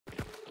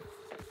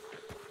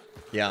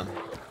Yeah.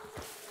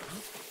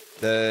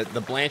 The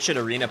Blanchett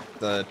Arena,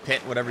 the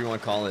pit, whatever you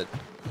want to call it,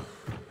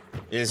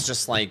 is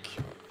just like,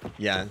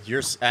 yeah,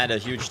 you're at a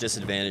huge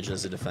disadvantage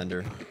as a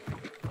defender.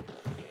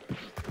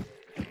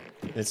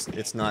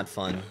 It's not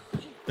fun.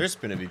 There's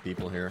gonna be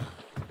people here.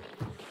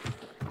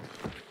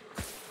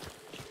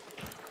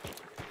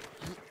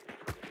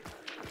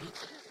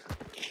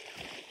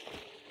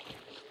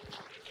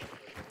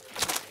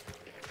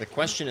 The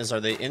question is, are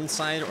they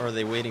inside or are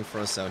they waiting for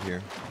us out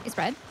here? It's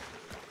red.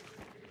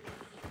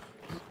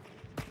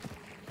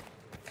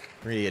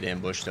 We're gonna get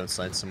ambushed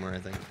outside somewhere, I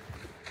think.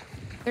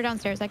 They're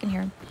downstairs. I can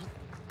hear them.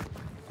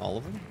 All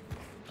of them?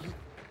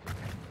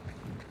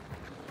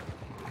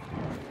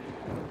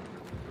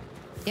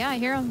 Yeah, I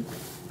hear them.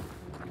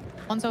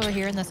 One's over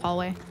here in this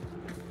hallway.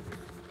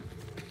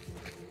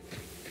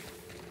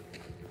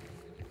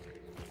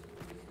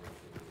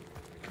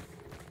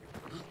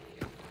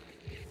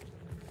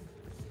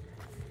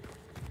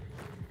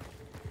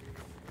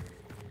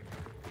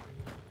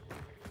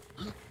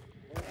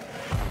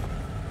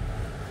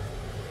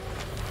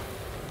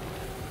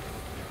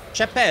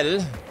 Chapelle.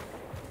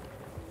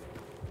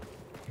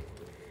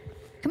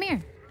 Come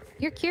here.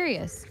 You're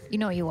curious. You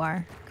know you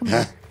are. Come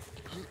on.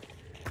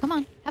 Come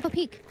on. Have a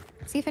peek.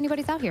 See if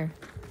anybody's out here.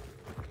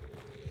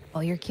 Oh,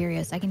 you're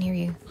curious. I can hear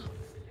you.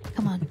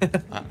 Come on.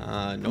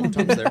 No,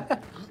 Tom's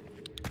there.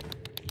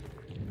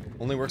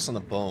 Only works on the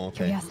bow. Okay.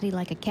 Curiosity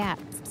like a cat.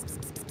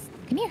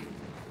 Come here.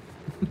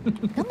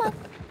 Come on.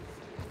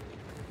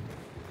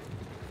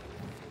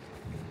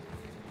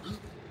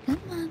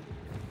 Come on.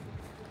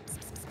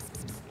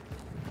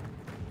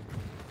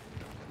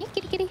 Yeah,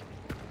 kitty, kitty.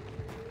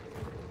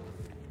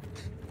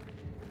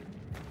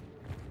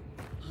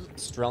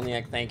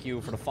 Strelniak, thank you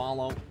for the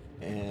follow.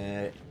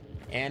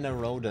 Anna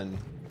Roden.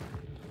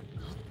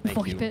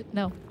 Thank you Pit?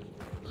 No.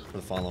 for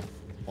the follow.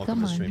 Welcome Come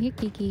to the on, stream. here,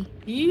 Kiki.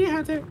 Yeah,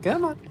 Hunter.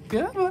 Come on.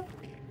 Come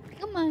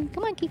on.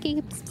 Come on, Kiki.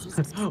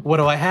 What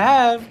do I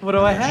have? What do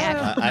I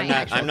have?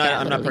 I'm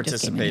not literally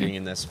just came in participating here.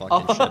 in this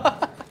fucking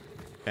shit.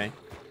 Okay.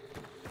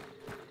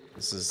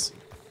 This is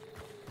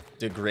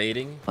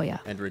degrading. Oh, yeah.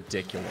 And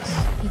ridiculous.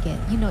 Peek it.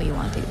 You know you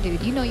want to,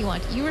 dude. You know you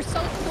want to. You were so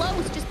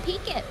close. Just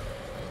peek it.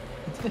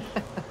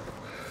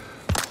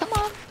 Come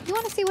on. You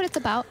want to see what it's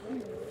about?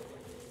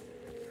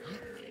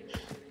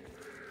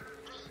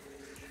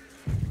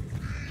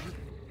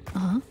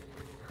 Uh-huh.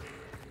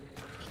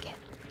 Peek it.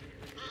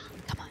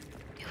 Come on.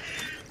 Do it.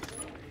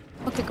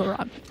 What could go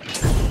wrong?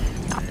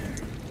 Stop.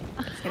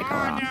 Nothing's gonna go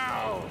wrong.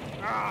 No!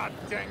 Ah,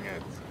 dang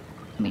it.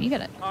 I mean, you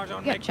gotta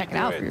check it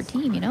out for your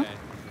team, you know?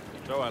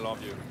 Joe, I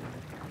love you.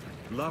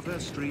 Love a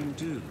stream,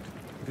 dude.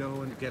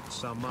 Go and get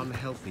some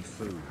unhealthy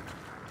food.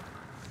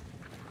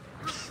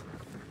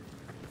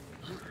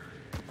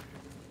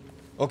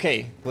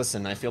 Okay,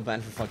 listen, I feel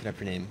bad for fucking up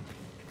your name.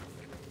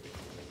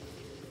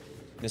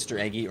 Mr.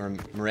 Eggy or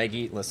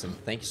Maregi, listen,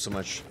 thank you so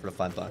much for the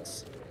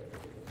 $5.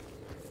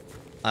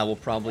 I will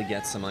probably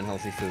get some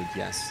unhealthy food,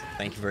 yes.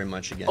 Thank you very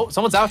much again. Oh,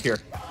 someone's out here.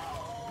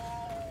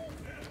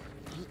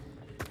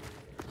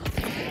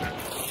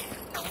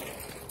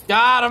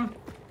 Got him.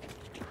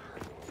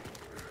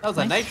 That was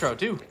a nitro,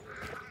 too.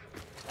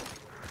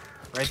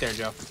 Right there,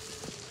 Joe.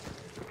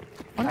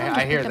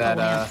 I hear that,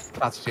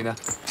 Constantina.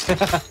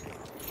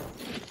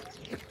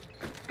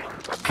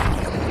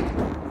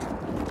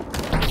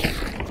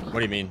 What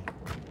do you mean?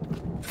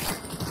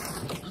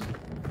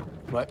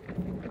 What?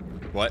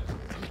 What?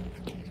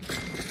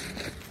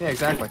 Yeah,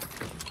 exactly.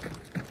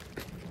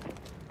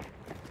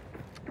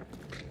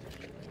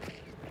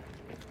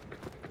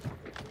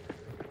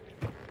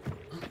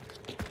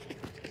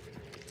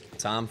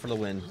 Tom for the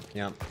win.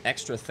 Yeah.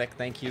 Extra thick,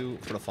 thank you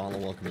for the follow.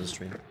 Welcome to the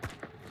stream.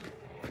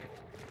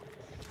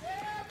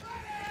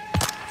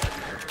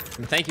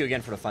 And thank you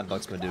again for the $5,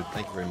 my dude.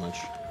 Thank you very much.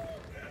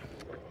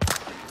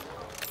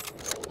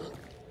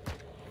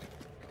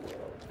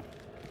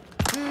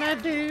 My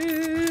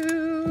dude.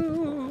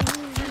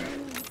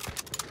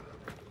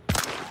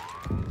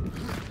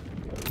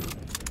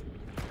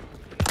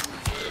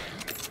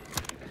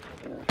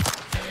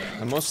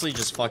 I'm mostly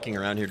just fucking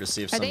around here to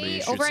see if somebody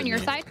shoots at me. Are they over on your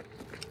side?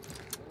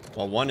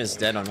 Well, one is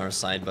dead on our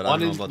side, but I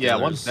don't know about the others.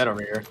 Yeah, one's dead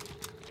over here.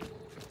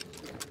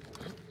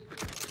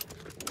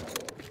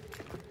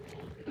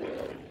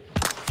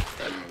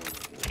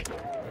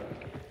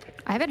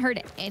 I haven't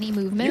heard any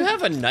movement. You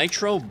have a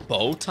nitro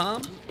bow,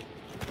 Tom?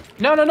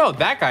 No, no, no.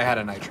 That guy had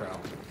a nitro.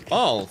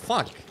 Oh,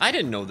 fuck. I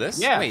didn't know this.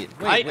 Yeah. Wait.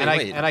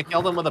 And I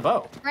killed him with a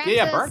bow. Francis.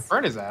 Yeah,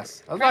 burn his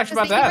ass. I was Francis, actually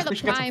about to ask. thank We you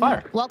should for get some the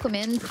fire. prime. Welcome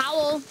in.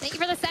 Powell, thank you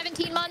for the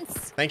 17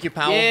 months. Thank you,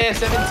 Powell. Yeah,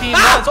 17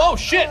 months. Oh,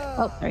 shit.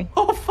 Oh, sorry.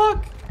 Oh,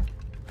 fuck.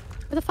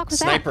 Where the fuck was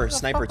Sniper, that?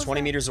 sniper,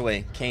 20 meters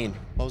away. Kane,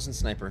 posing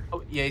sniper.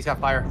 Oh, yeah, he's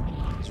got fire.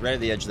 He's right at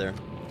the edge there.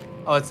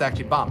 Oh, it's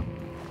actually bomb.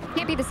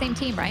 Can't be the same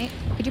team, right?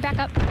 Could you back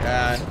up?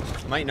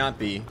 Might not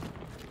be.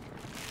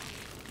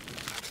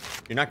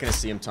 You're not gonna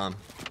see him, Tom.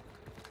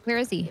 Where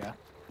is he? Yeah.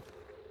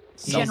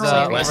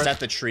 Southwest at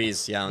the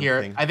trees. Yeah.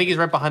 Here, I think he's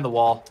right behind the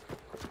wall.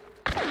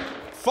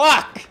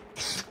 Fuck!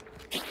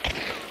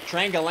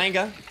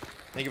 Trangalanga.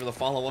 Thank you for the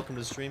follow. Welcome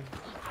to the stream.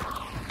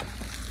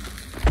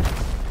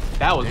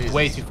 That was Jesus.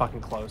 way too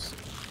fucking close.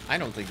 I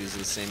don't think these are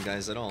the same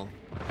guys at all.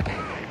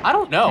 I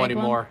don't know Tag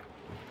anymore.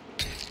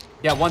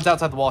 Yeah, one's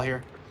outside the wall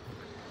here.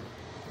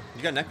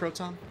 You got necro,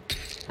 Tom?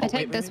 I take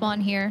wait, this wait.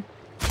 one here.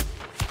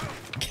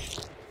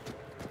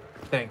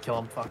 They didn't kill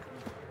him. Fuck.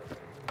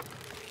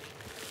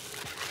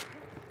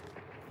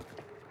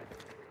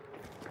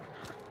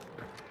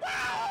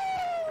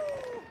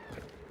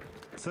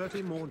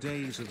 "30 more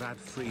days of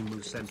ad-free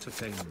Moose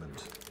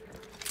entertainment."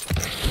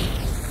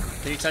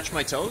 Can you touch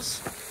my toes?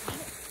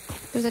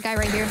 There's a guy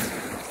right here.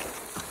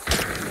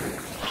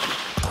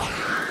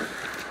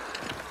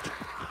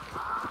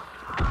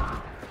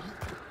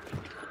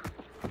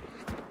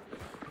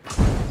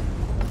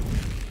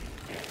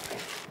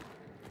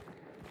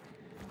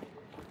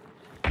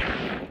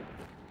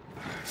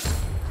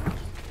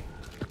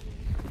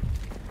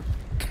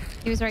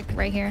 He was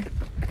right here.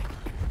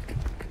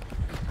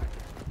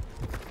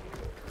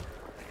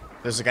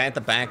 There's a guy at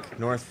the back,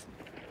 north.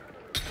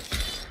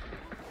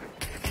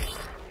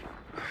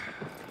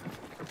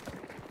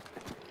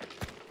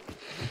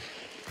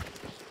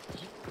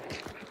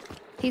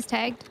 He's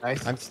tagged.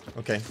 Nice.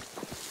 Okay.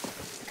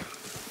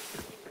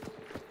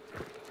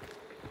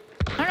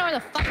 I don't know where the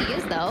fuck he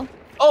is though.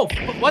 Oh,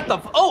 what the?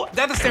 Oh,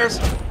 that's the stairs.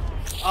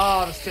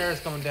 Oh, the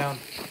stairs coming down.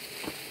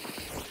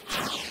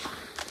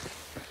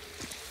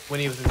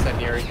 When he was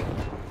incendiary.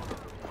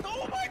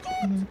 Oh my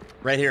god!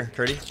 Right here,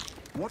 Curdy.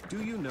 What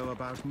do you know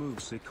about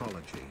Moose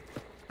ecology?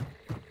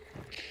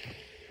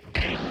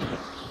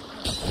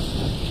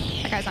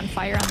 That guy's on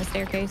fire on the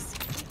staircase.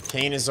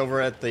 Kane is over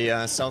at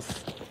the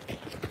south.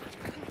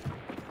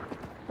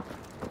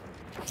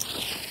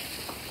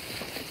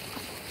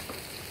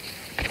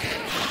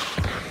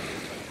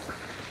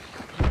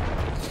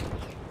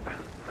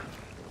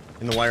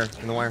 In the wire,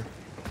 in the wire.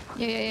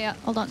 Yeah.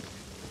 Hold on.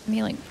 I'm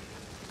healing.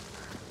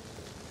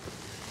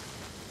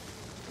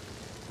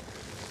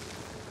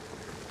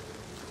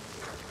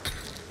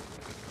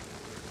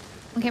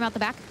 One came out the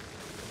back.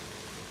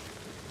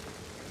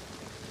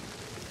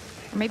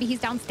 Or maybe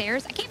he's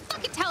downstairs. I can't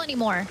fucking tell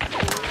anymore.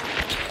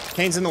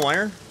 Kane's in the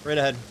wire, right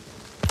ahead.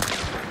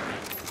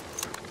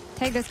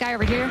 Take this guy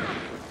over here.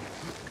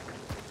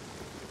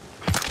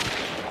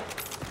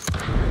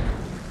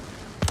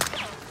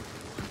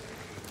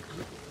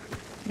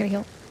 I gotta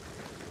heal.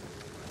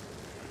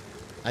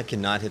 I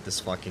cannot hit this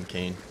fucking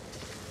Kane.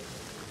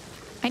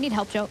 I need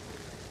help, Joe.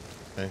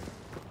 Okay.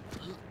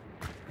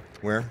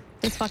 Where?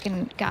 This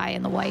fucking guy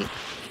in the white.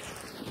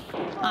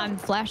 I'm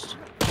fleshed.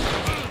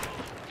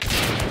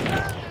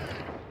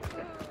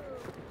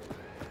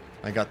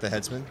 I got the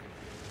headsman.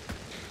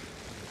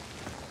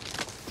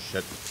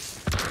 Shit.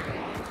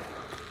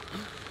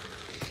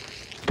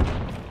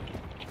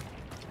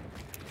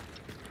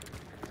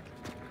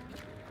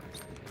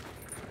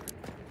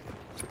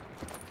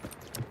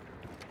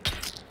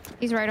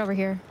 He's right over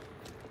here.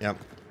 Yep.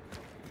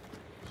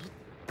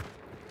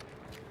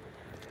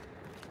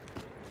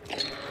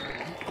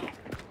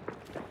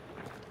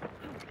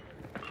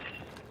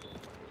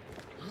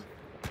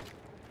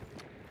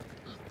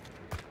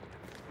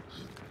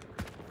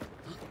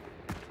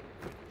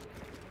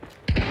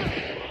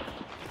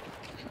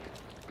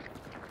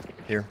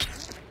 Here.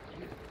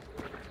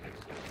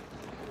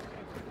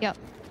 Yep.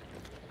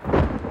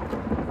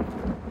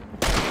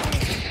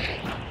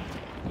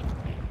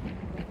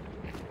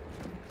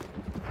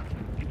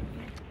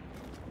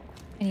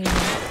 I need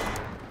help.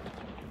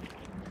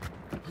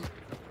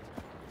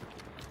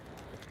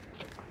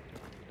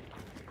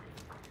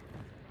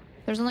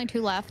 There's only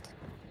 2 left.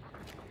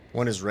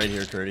 One is right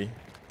here, Curdy.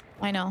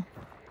 I know.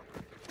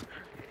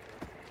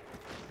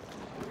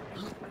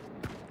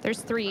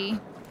 There's 3.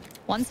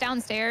 One's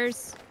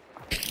downstairs.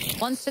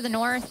 One's to the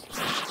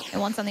north.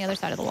 And one's on the other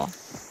side of the wall.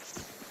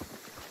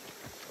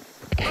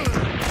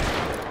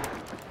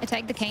 I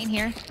tagged the Kane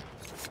here.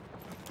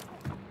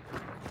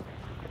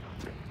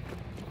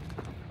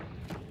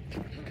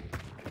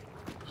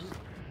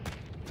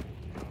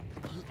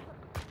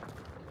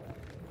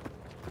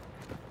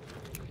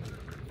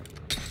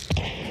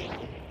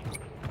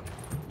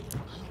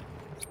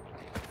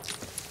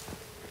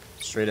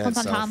 Straight ahead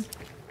One's on Tom. south.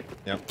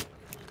 Yep.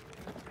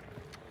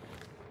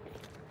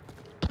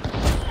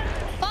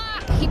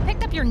 Fuck! He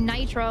picked up your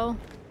nitro.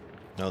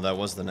 No, that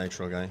was the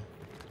nitro guy.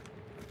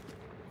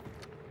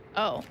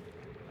 Oh.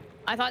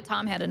 I thought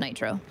Tom had a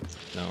nitro.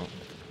 No.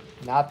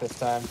 Not this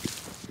time.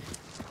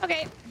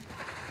 Okay.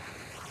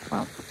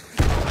 Well,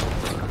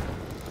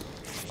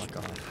 Fuck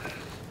off.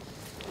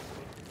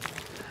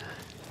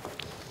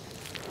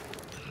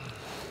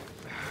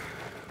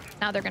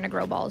 now they're gonna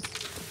grow balls.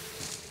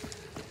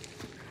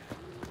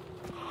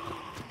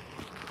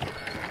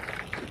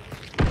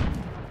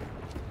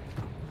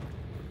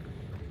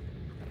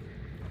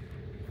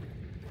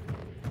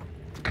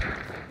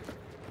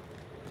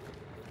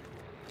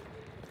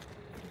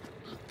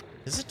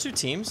 Is it 2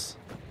 teams?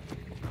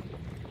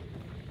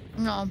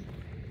 No.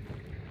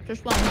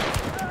 Just one.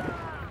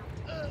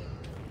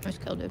 Nice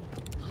kill, dude.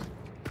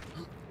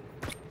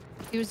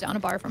 He was down a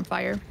bar from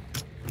fire.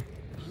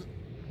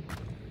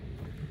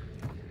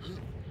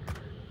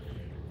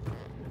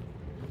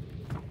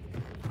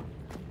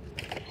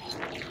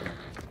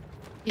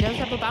 He does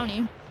have a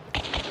bounty.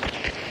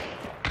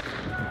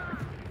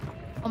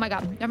 Oh my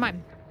god, never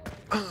mind.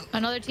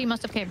 Another team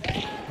must have came.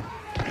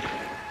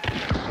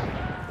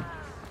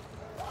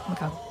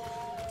 Okay.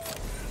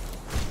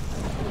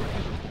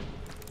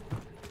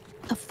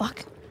 The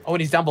fuck? Oh,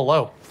 and he's down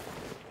below.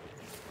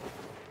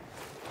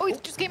 Oh, he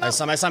just came I out.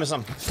 saw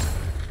him.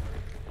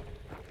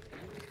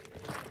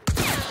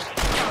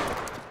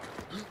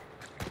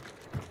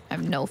 I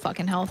have no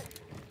fucking health.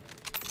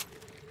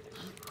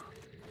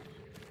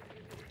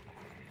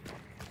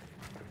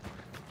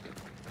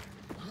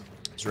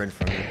 He's right in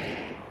front of me.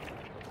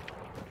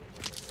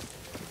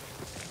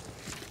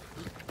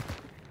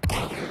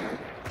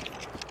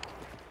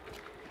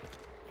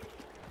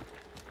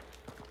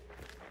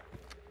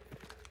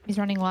 He's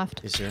running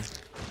left. He's here.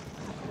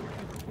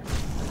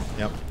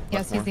 Yep. Yes,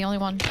 left he's more. the only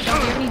one. Don't you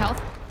have any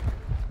health?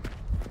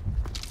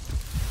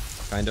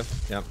 Kind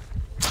of. Yep.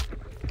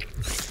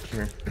 Come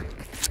here.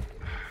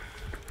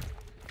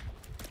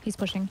 He's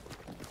pushing.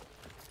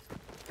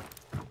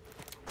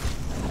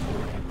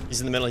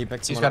 He's in the middle. He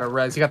picked He's someone got a up.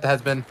 res. He got the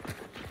headband.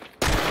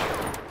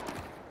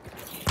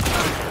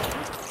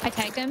 I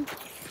tagged him.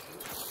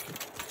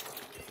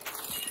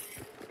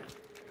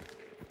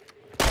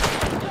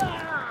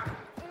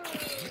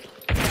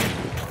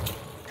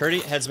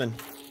 Curdy, headsman.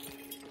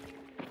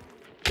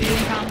 He's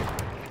doing calm.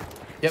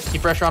 Yep,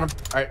 keep pressure on him.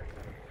 All right.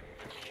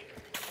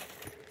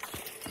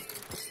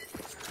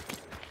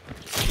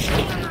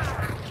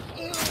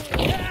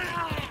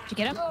 Did you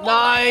get him?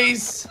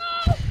 Nice.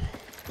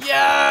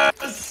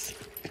 Yes.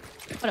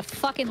 What a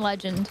fucking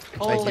legend.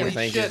 Holy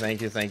Thank shit.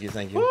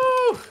 you. Woo!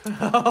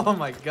 Oh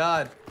my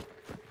god.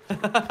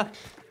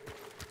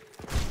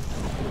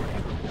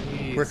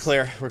 We're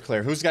clear.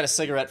 Who's got a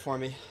cigarette for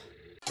me?